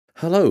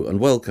Hello and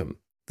welcome.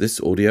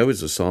 This audio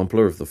is a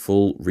sampler of the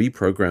full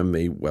Reprogram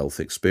Me wealth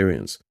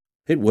experience.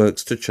 It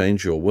works to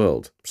change your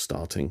world,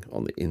 starting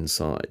on the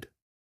inside.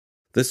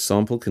 This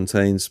sample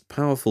contains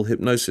powerful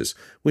hypnosis,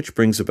 which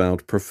brings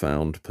about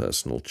profound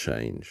personal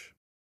change.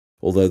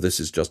 Although this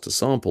is just a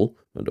sample,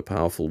 and a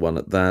powerful one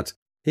at that,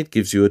 it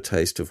gives you a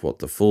taste of what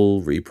the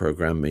full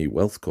Reprogram Me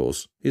wealth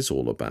course is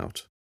all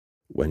about.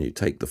 When you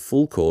take the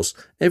full course,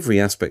 every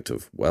aspect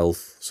of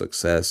wealth,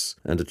 success,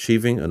 and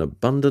achieving an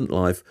abundant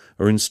life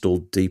are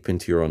installed deep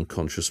into your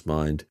unconscious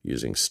mind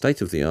using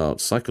state-of-the-art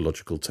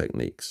psychological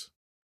techniques.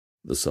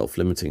 The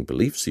self-limiting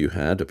beliefs you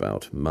had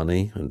about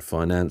money and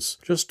finance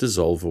just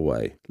dissolve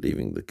away,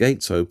 leaving the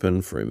gates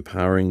open for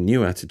empowering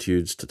new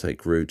attitudes to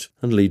take root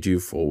and lead you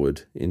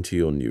forward into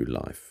your new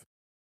life.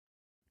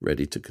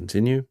 Ready to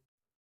continue?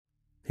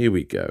 Here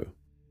we go.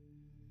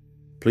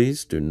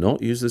 Please do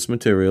not use this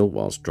material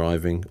whilst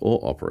driving or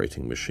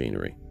operating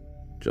machinery.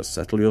 Just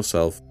settle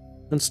yourself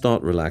and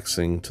start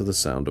relaxing to the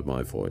sound of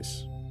my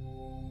voice.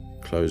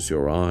 Close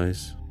your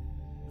eyes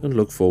and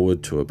look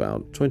forward to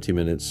about 20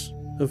 minutes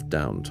of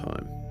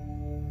downtime.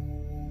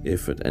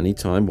 If at any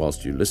time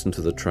whilst you listen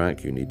to the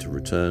track you need to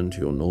return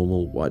to your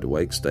normal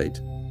wide-awake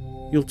state,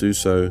 you'll do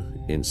so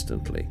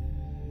instantly.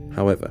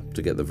 However,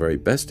 to get the very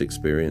best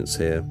experience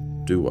here,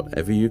 do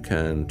whatever you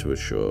can to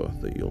assure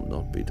that you'll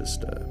not be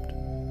disturbed.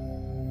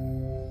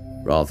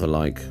 Rather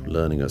like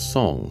learning a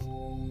song,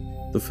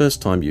 the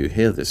first time you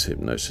hear this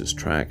hypnosis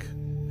track,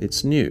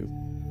 it's new.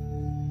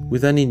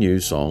 With any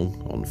new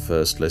song, on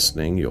first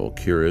listening, you're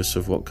curious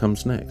of what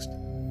comes next.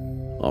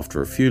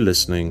 After a few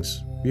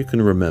listenings, you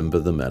can remember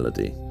the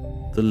melody,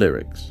 the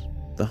lyrics,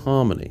 the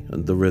harmony,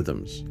 and the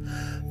rhythms.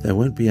 There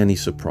won't be any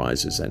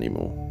surprises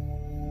anymore.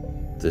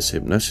 This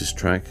hypnosis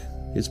track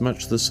is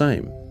much the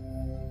same.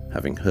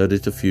 Having heard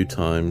it a few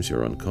times,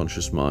 your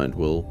unconscious mind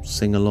will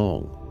sing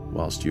along,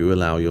 whilst you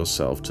allow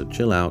yourself to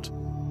chill out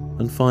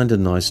and find a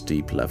nice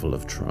deep level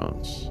of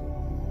trance.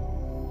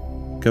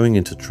 Going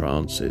into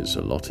trance is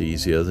a lot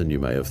easier than you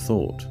may have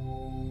thought.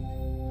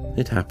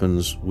 It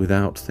happens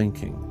without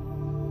thinking,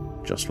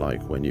 just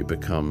like when you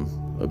become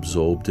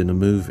absorbed in a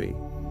movie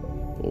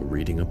or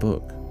reading a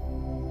book.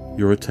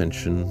 Your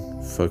attention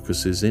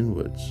focuses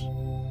inwards,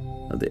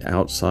 and the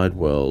outside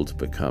world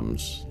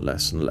becomes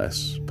less and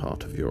less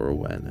part of your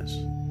awareness.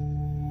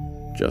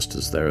 Just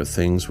as there are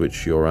things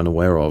which you're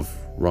unaware of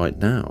right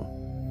now,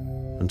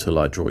 until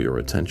I draw your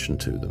attention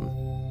to them.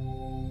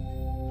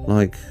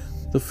 Like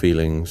the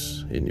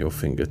feelings in your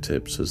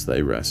fingertips as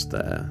they rest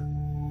there.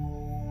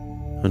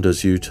 And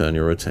as you turn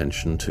your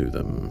attention to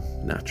them,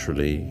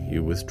 naturally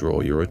you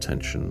withdraw your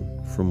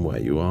attention from where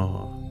you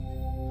are,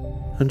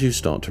 and you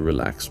start to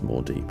relax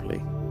more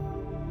deeply.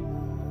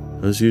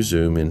 As you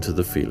zoom into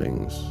the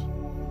feelings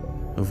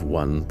of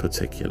one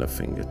particular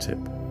fingertip,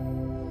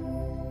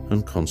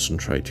 and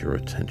concentrate your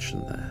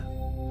attention there.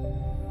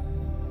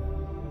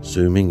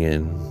 Zooming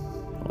in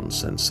on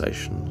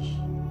sensations.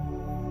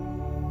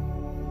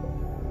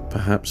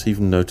 Perhaps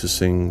even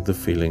noticing the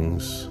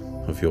feelings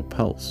of your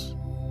pulse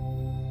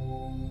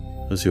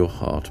as your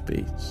heart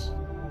beats,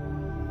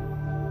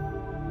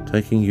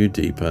 taking you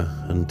deeper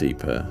and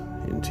deeper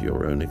into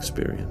your own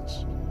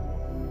experience.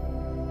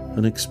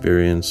 An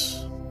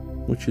experience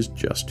which is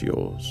just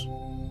yours,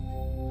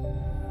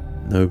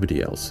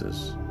 nobody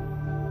else's.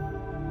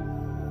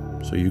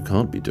 So you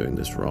can't be doing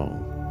this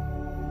wrong,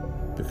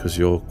 because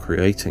you're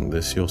creating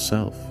this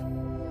yourself,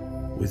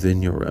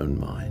 within your own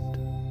mind.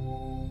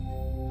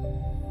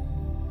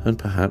 And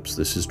perhaps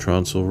this is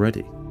trance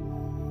already,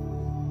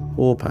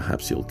 or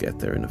perhaps you'll get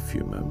there in a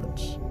few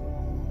moments,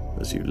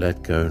 as you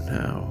let go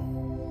now,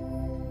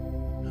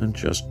 and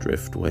just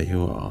drift where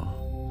you are,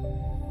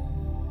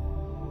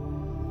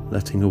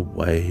 letting a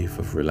wave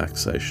of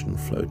relaxation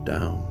flow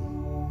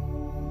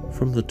down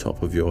from the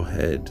top of your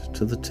head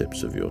to the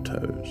tips of your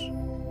toes,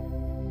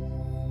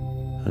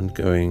 and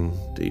going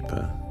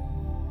deeper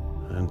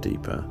and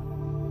deeper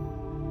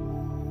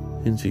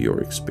into your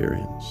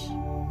experience,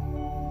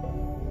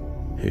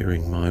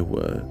 hearing my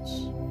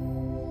words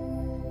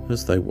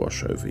as they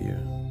wash over you,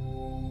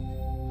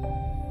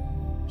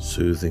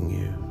 soothing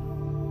you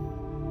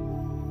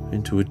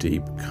into a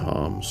deep,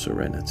 calm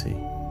serenity,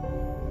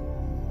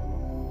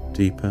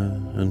 deeper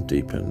and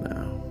deeper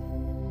now,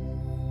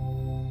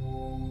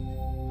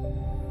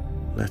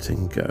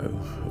 letting go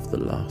of the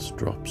last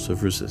drops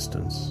of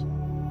resistance,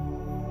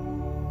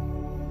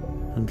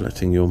 and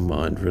letting your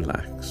mind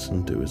relax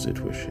and do as it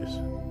wishes.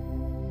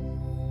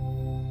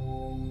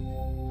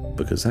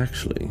 Because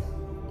actually,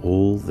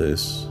 all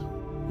this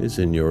is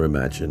in your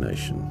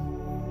imagination,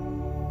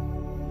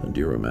 and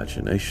your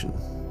imagination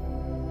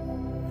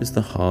is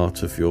the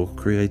heart of your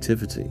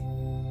creativity,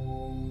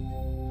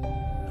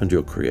 and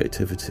your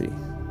creativity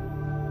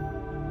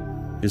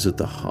is at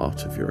the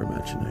heart of your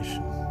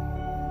imagination.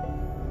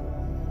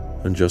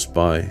 And just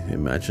by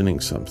imagining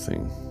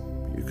something,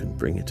 you can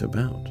bring it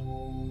about.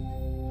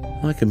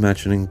 Like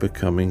imagining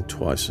becoming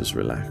twice as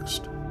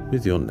relaxed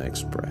with your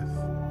next breath.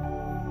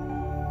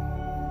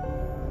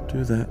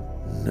 Do that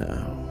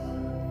now.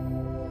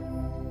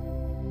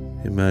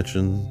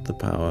 imagine the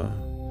power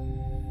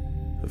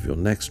of your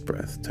next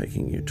breath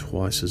taking you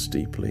twice as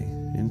deeply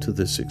into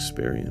this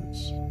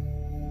experience.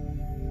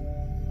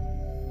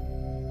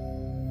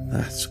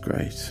 That's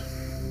great.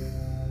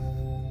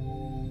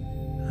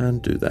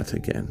 And do that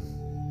again.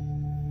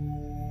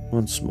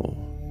 Once more.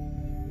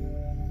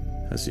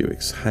 As you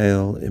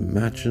exhale,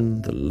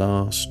 imagine the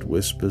last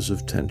whispers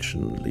of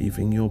tension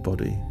leaving your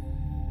body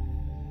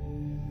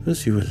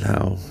as you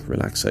allow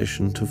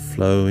relaxation to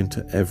flow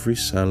into every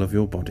cell of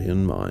your body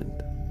and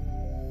mind.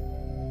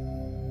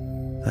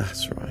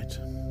 That's right.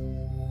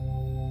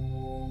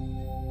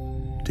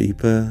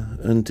 Deeper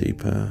and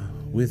deeper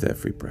with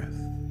every breath.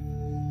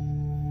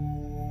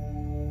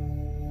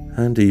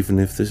 And even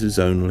if this is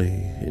only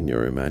in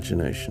your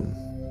imagination,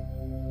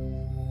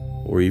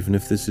 or even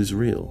if this is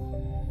real,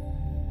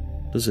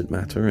 does it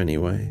matter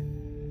anyway?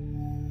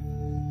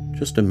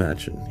 Just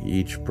imagine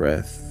each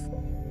breath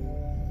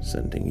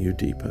sending you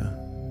deeper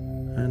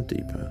and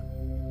deeper,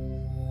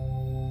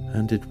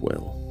 and it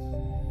will.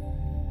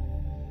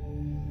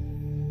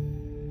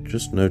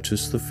 Just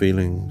notice the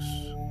feelings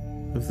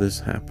of this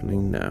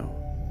happening now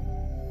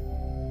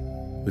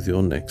with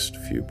your next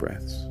few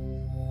breaths.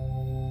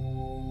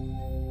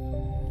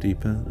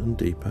 Deeper and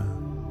deeper,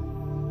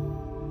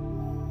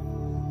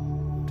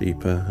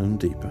 deeper and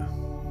deeper.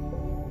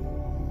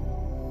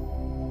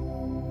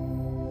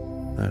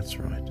 That's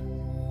right.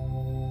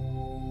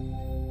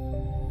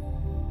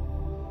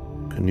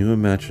 Can you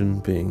imagine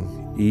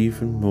being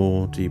even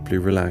more deeply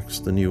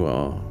relaxed than you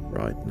are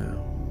right now?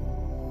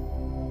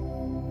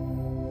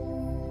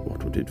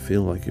 What would it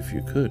feel like if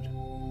you could?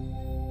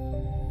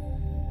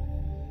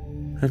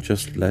 And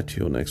just let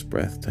your next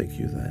breath take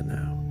you there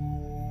now.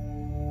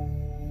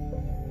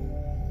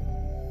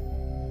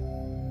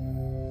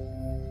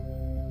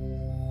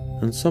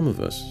 And some of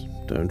us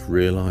don't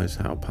realize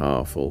how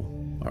powerful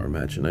our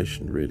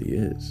imagination really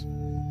is.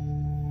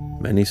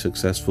 Many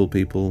successful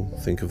people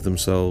think of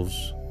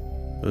themselves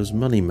as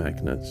money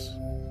magnets.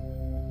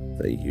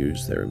 They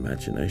use their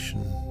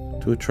imagination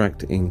to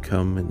attract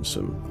income in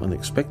some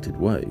unexpected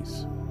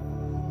ways.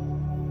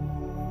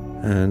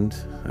 And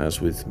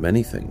as with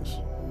many things,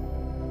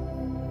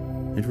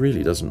 it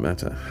really doesn't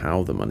matter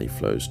how the money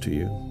flows to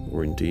you,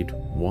 or indeed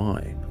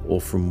why, or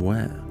from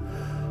where.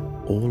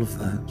 All of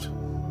that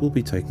will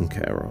be taken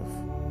care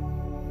of.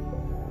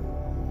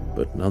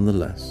 But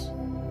nonetheless,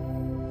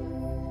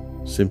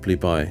 simply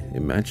by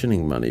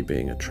imagining money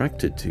being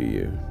attracted to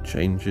you,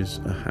 changes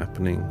are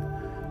happening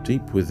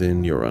deep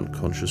within your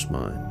unconscious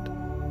mind.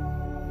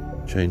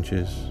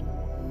 Changes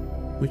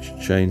which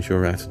change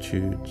your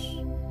attitudes,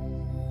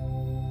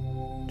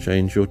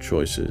 change your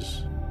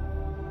choices,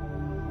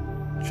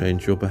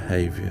 change your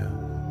behavior.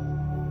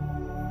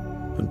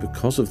 And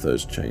because of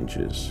those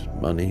changes,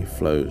 money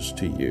flows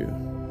to you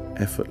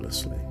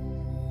effortlessly.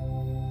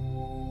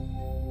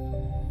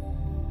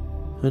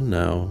 And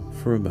now,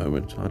 for a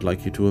moment, I'd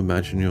like you to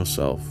imagine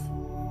yourself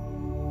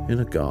in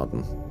a garden.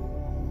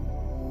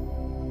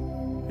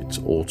 It's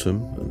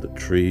autumn and the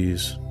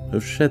trees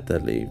have shed their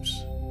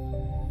leaves.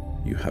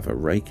 You have a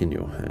rake in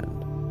your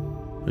hand,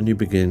 and you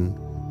begin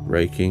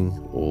raking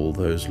all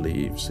those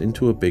leaves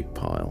into a big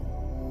pile.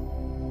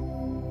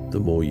 The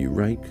more you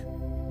rake,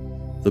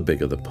 the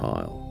bigger the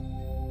pile.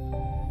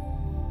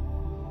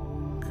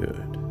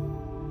 Good.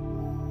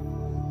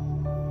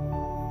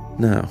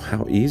 Now,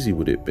 how easy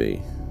would it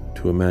be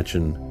to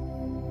imagine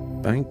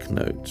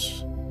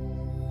banknotes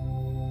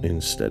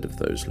instead of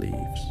those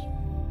leaves?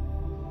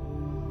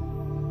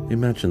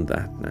 Imagine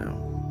that now.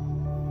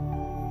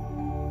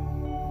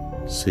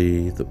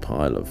 See the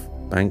pile of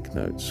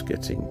banknotes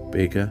getting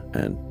bigger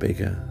and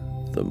bigger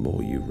the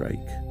more you rake.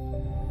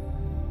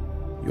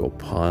 Your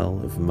pile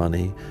of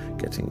money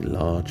getting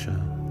larger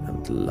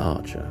and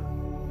larger.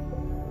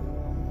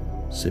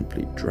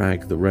 Simply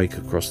drag the rake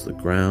across the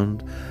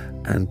ground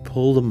and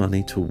pull the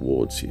money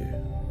towards you.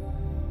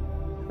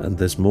 And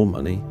there's more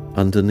money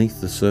underneath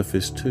the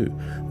surface too.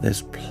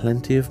 There's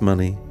plenty of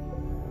money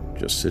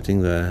just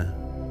sitting there,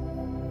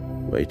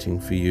 waiting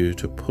for you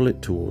to pull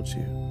it towards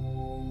you.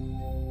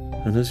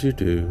 And as you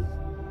do,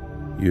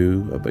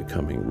 you are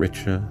becoming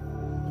richer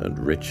and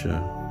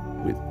richer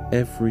with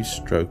every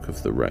stroke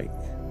of the rake.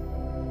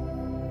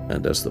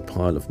 And as the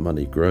pile of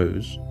money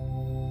grows,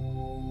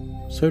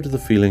 so do the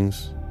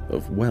feelings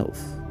of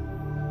wealth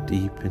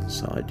deep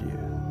inside you.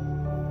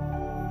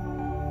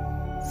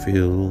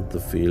 Feel the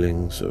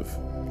feelings of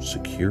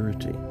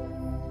security,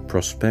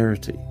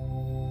 prosperity,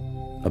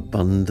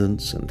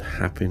 abundance and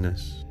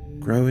happiness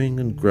growing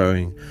and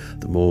growing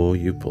the more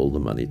you pull the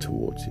money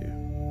towards you.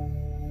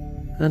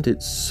 And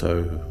it's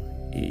so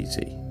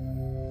easy.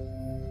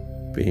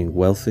 Being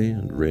wealthy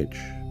and rich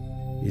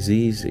is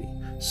easy,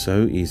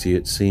 so easy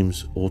it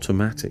seems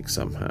automatic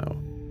somehow.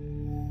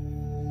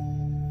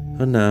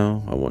 And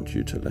now I want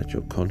you to let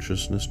your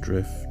consciousness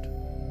drift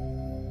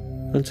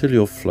until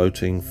you're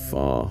floating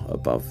far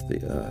above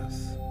the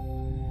earth.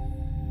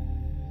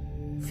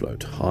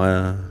 Float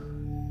higher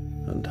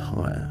and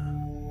higher.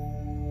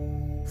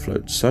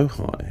 Float so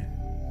high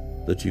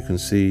that you can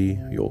see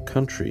your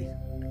country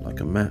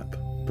like a map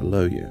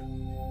below you.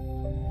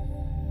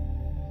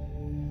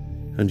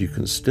 And you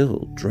can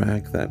still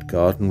drag that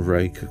garden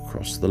rake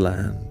across the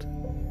land,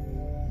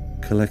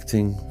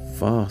 collecting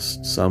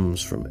vast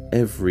sums from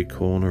every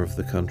corner of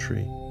the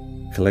country,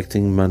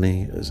 collecting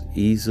money as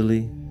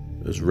easily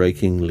as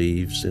raking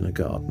leaves in a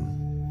garden.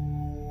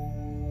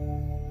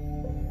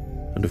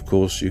 And of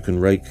course, you can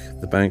rake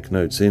the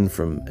banknotes in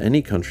from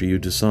any country you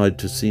decide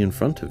to see in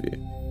front of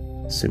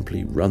you.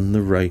 Simply run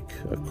the rake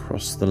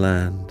across the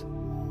land,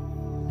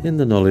 in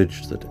the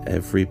knowledge that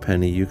every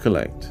penny you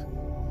collect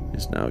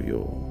is now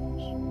yours.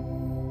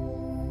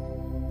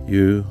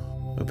 You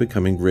are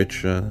becoming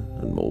richer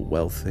and more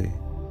wealthy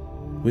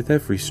with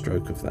every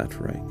stroke of that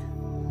rake.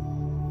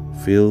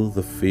 Feel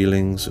the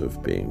feelings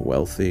of being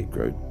wealthy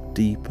grow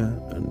deeper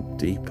and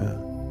deeper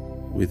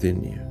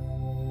within you.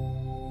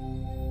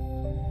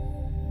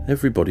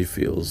 Everybody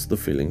feels the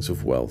feelings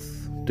of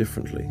wealth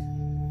differently.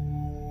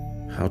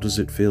 How does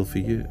it feel for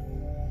you?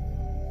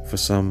 For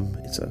some,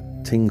 it's a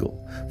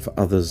tingle. For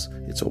others,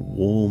 it's a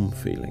warm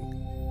feeling.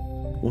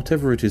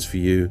 Whatever it is for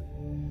you,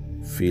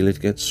 feel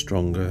it get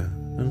stronger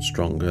and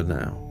stronger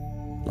now,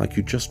 like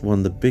you just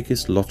won the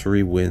biggest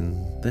lottery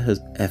win there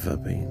has ever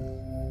been.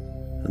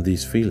 And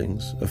these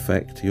feelings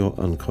affect your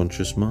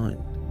unconscious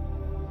mind.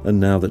 And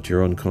now that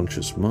your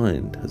unconscious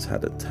mind has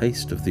had a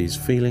taste of these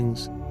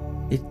feelings,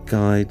 it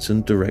guides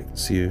and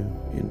directs you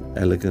in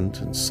elegant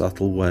and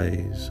subtle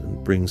ways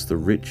and brings the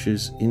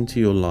riches into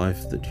your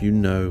life that you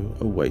know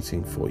are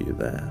waiting for you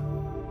there.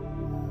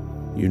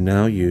 You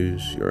now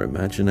use your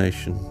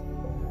imagination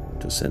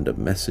to send a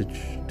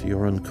message to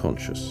your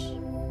unconscious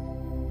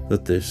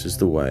that this is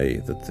the way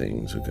that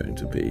things are going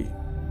to be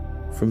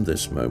from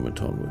this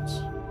moment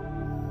onwards.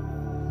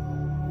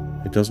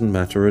 It doesn't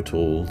matter at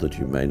all that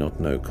you may not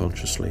know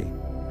consciously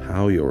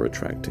how you're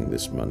attracting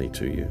this money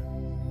to you,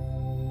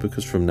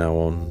 because from now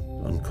on,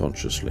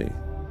 unconsciously,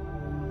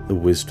 the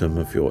wisdom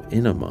of your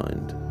inner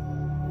mind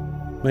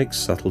makes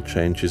subtle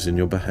changes in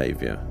your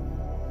behavior,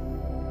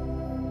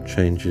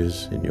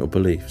 changes in your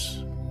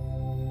beliefs,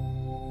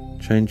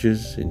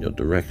 changes in your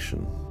direction,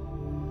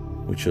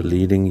 which are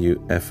leading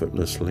you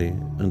effortlessly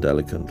and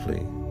elegantly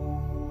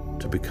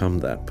to become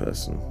that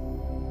person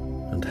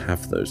and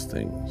have those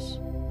things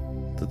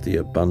that the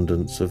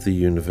abundance of the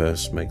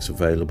universe makes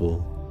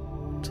available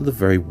to the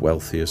very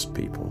wealthiest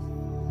people.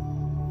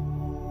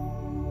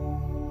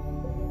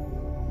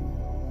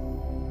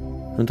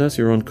 And as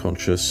your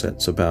unconscious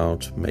sets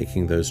about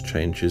making those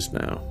changes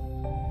now,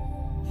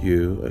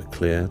 you are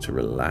clear to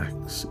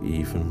relax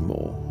even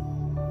more.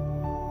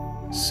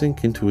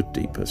 Sink into a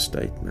deeper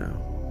state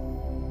now.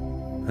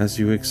 As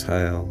you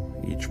exhale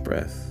each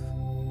breath,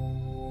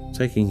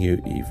 taking you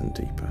even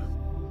deeper.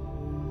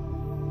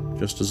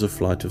 Just as a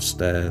flight of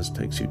stairs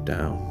takes you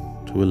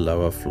down to a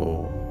lower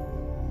floor,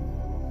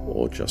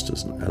 or just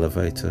as an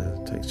elevator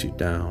takes you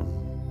down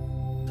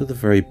to the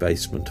very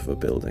basement of a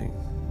building.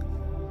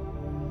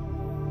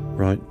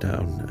 Right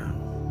down now,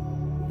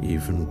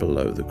 even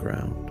below the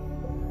ground.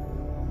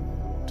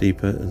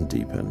 Deeper and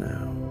deeper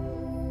now,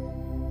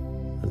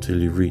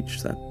 until you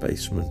reach that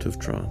basement of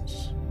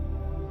trance.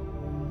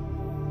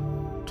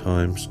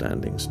 Time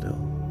standing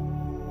still.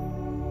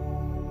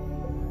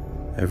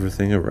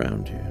 Everything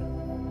around you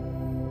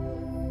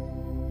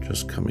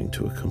just coming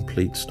to a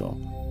complete stop,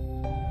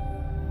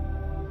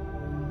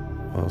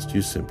 whilst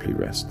you simply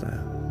rest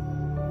there,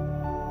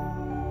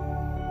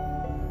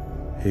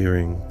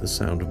 hearing the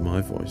sound of my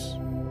voice,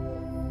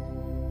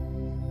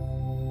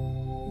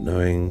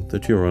 knowing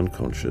that your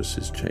unconscious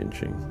is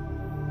changing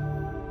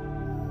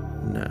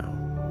now.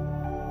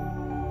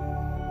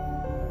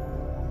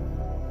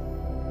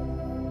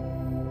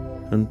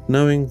 And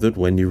knowing that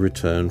when you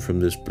return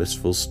from this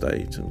blissful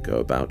state and go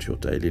about your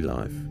daily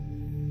life,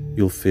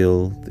 you'll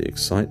feel the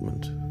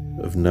excitement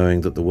of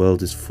knowing that the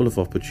world is full of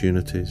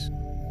opportunities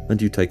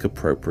and you take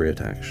appropriate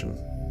action.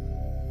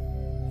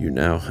 You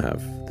now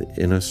have the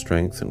inner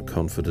strength and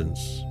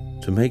confidence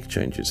to make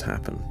changes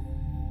happen.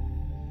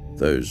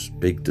 Those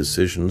big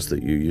decisions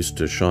that you used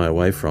to shy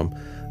away from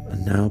are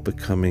now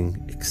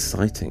becoming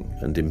exciting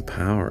and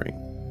empowering.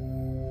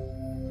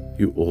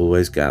 You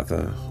always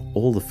gather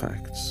all the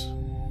facts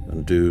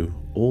and do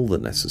all the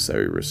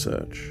necessary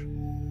research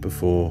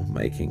before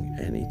making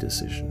any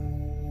decision.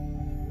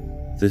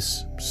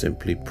 This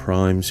simply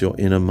primes your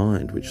inner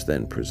mind, which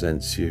then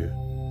presents you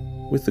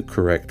with the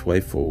correct way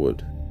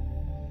forward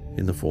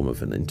in the form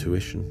of an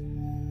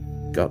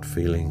intuition, gut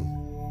feeling,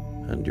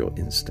 and your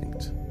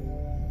instinct.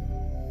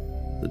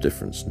 The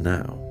difference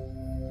now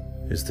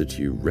is that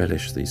you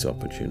relish these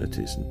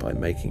opportunities, and by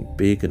making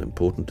big and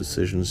important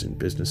decisions in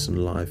business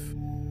and life,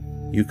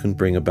 you can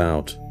bring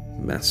about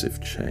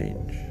massive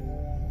change.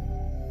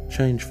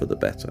 Change for the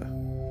better.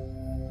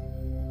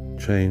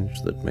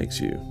 Change that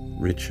makes you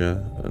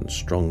richer and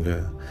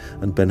stronger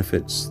and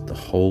benefits the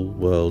whole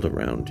world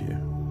around you.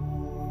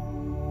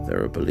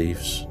 There are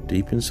beliefs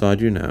deep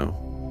inside you now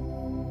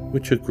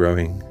which are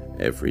growing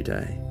every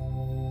day.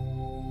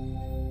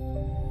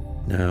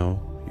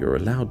 Now you're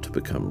allowed to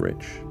become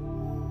rich.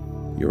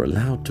 You're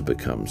allowed to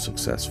become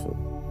successful.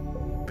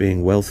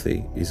 Being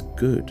wealthy is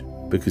good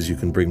because you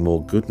can bring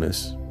more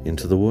goodness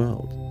into the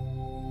world.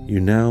 You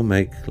now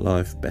make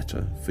life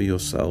better for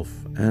yourself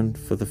and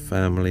for the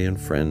family and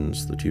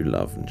friends that you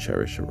love and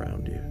cherish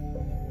around you.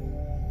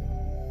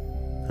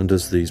 And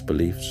as these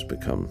beliefs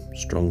become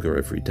stronger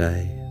every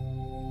day,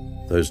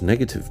 those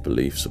negative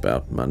beliefs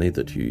about money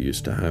that you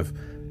used to have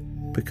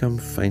become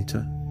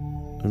fainter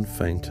and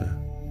fainter,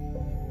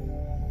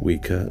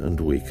 weaker and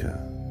weaker,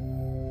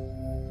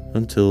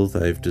 until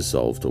they've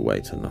dissolved away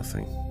to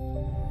nothing.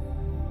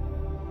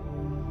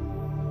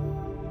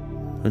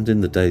 And in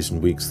the days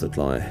and weeks that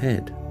lie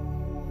ahead,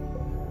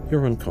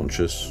 your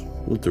unconscious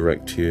will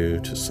direct you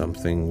to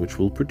something which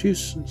will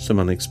produce some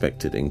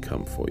unexpected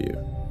income for you.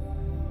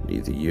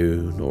 Neither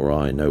you nor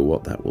I know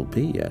what that will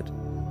be yet,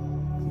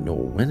 nor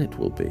when it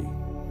will be.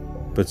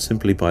 But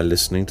simply by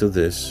listening to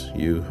this,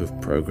 you have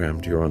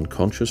programmed your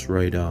unconscious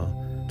radar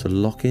to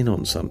lock in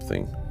on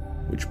something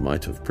which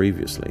might have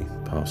previously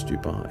passed you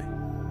by.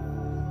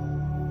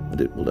 And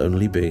it will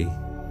only be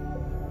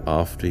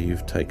after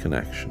you've taken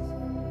action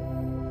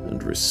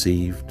and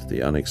received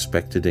the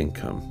unexpected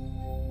income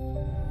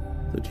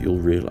that you'll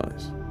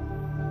realize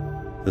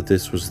that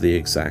this was the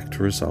exact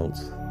result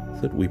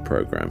that we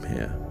program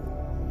here.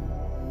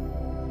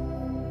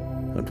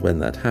 And when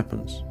that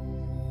happens,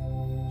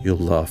 you'll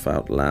laugh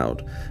out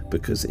loud,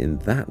 because in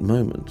that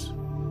moment,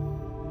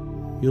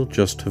 you'll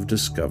just have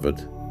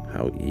discovered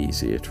how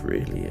easy it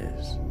really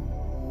is.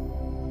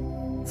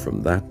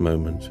 From that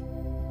moment,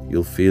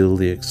 you'll feel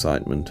the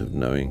excitement of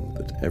knowing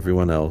that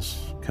everyone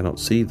else cannot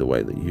see the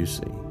way that you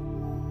see.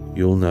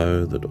 You'll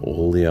know that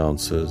all the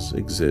answers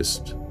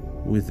exist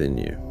within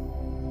you.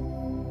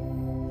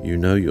 You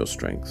know your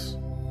strengths,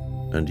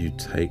 and you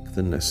take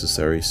the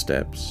necessary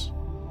steps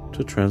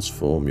to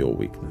transform your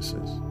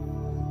weaknesses.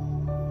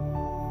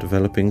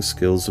 Developing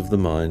skills of the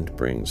mind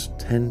brings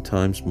 10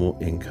 times more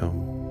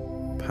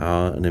income,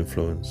 power and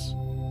influence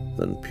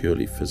than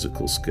purely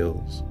physical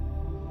skills.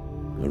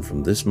 And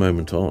from this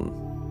moment on,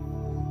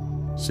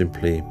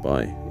 simply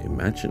by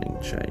imagining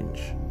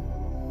change,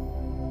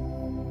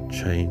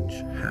 change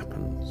happens.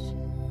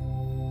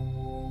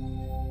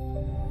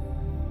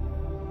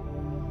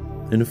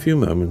 In a few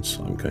moments,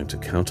 I'm going to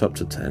count up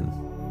to 10.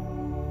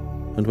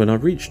 And when I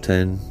reach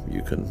 10,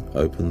 you can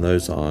open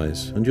those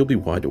eyes and you'll be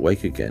wide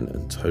awake again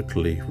and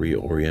totally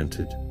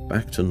reoriented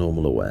back to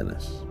normal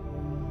awareness.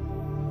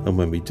 And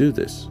when we do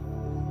this,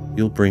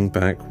 you'll bring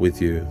back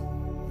with you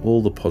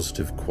all the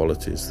positive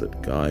qualities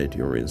that guide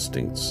your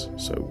instincts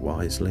so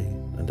wisely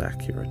and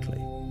accurately.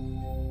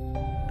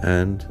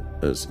 And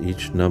as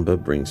each number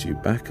brings you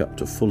back up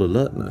to full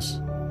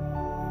alertness,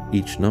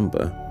 each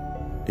number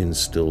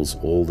instills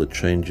all the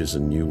changes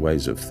and new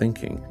ways of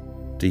thinking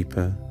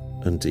deeper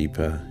and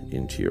deeper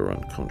into your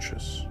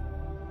unconscious.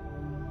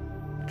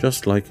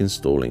 Just like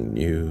installing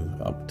new,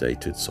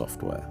 updated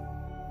software.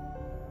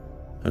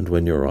 And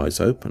when your eyes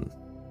open,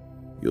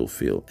 you'll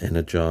feel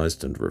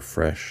energized and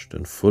refreshed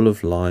and full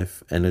of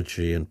life,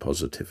 energy and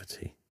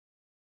positivity.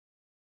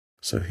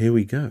 So here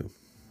we go.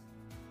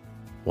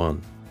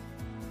 1,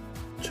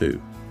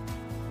 2,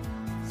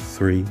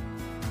 3,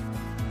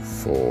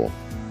 4,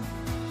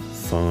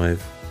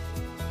 5,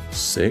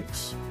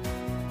 6,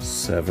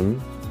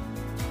 7,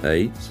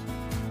 8,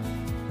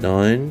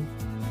 9,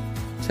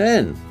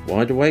 10.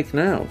 Wide awake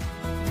now.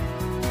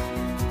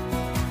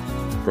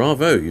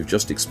 Bravo, you've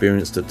just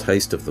experienced a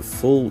taste of the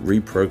full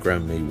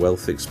Reprogram Me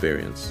wealth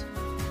experience.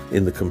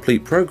 In the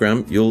complete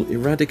program, you'll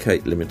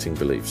eradicate limiting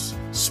beliefs,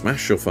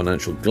 smash your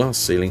financial glass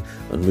ceiling,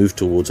 and move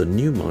towards a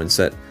new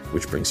mindset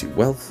which brings you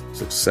wealth,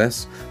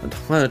 success, and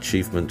high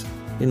achievement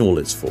in all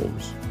its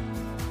forms.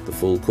 The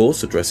full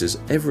course addresses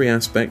every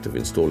aspect of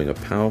installing a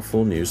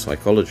powerful new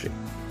psychology.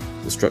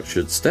 The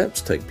structured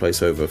steps take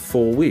place over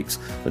 4 weeks,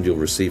 and you'll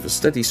receive a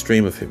steady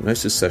stream of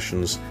hypnosis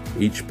sessions,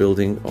 each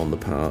building on the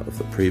power of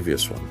the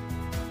previous one.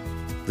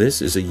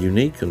 This is a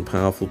unique and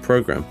powerful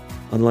program,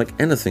 unlike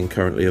anything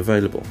currently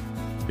available.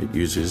 It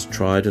uses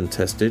tried and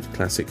tested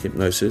classic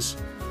hypnosis,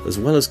 as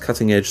well as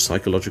cutting-edge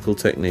psychological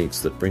techniques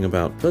that bring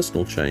about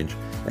personal change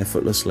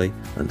effortlessly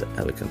and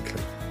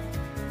elegantly.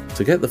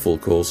 To get the full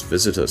course,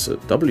 visit us at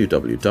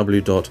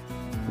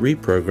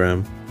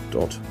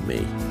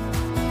www.reprogram.me.